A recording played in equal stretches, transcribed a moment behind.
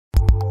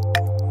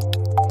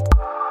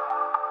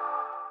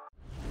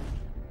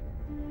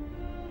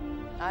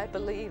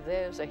believe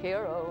there's a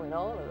hero in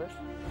all of us.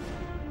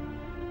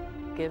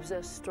 Gives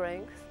us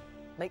strength,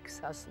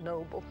 makes us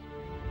noble.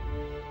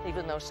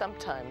 Even though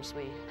sometimes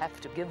we have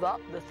to give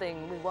up the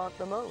thing we want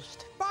the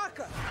most.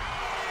 Parker!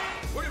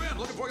 Where you been?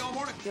 Looking for you all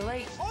morning. You're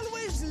late.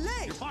 Always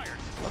late! You're fired.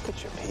 Look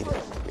at you,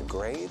 Peter. Your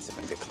grades have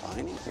been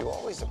declining. You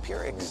always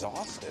appear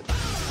exhausted.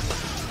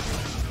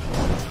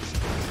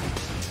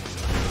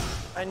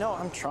 I know,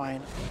 I'm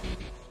trying.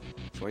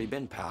 So where you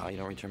been, pal? You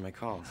don't return my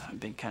calls. I've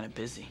been kind of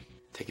busy.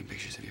 Taking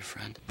pictures of your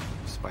friend.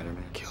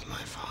 Spider-Man killed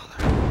my father.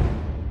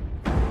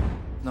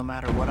 No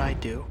matter what I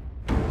do,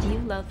 Do you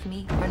love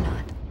me or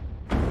not?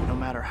 no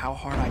matter how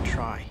hard I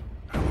try,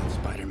 I want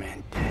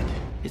Spider-Man dead.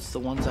 it's the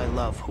ones I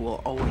love who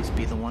will always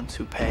be the ones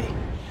who pay.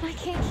 I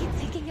can't keep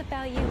thinking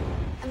about you.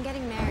 I'm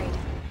getting married.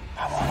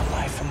 I want a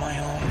life of my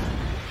own.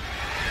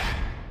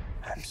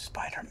 I'm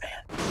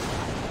Spider-Man.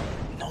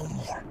 No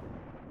more.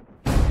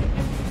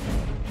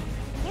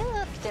 You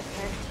look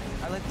different.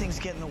 I let things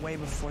get in the way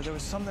before. There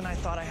was something I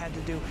thought I had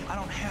to do. I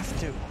don't have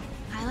to.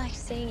 I liked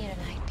seeing you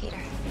tonight, Peter.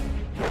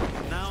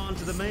 Now on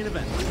to the main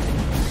event.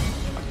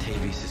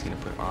 Octavius is gonna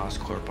put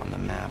Oscorp on the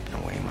map in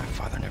a way my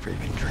father never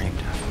even dreamed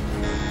of.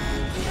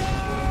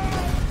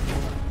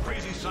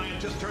 Crazy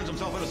scientist turns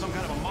himself into some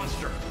kind of a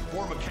monster.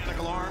 4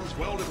 mechanical arms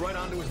welded right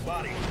onto his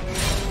body.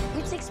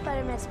 You take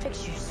Spider-Man's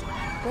pictures.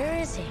 Where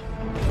is he?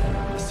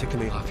 It's sick of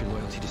me off your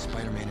loyalty to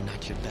Spider-Man and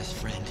not your best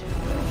friend.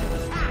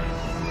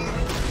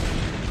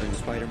 Bring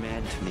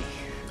Spider-Man to me.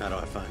 How do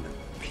I find him?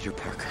 Peter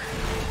Parker.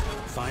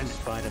 Find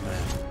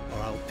Spider-Man, or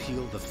I'll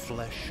peel the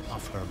flesh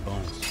off her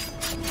bones.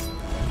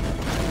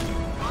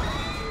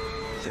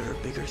 There are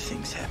bigger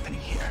things happening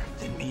here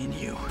than me and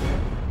you.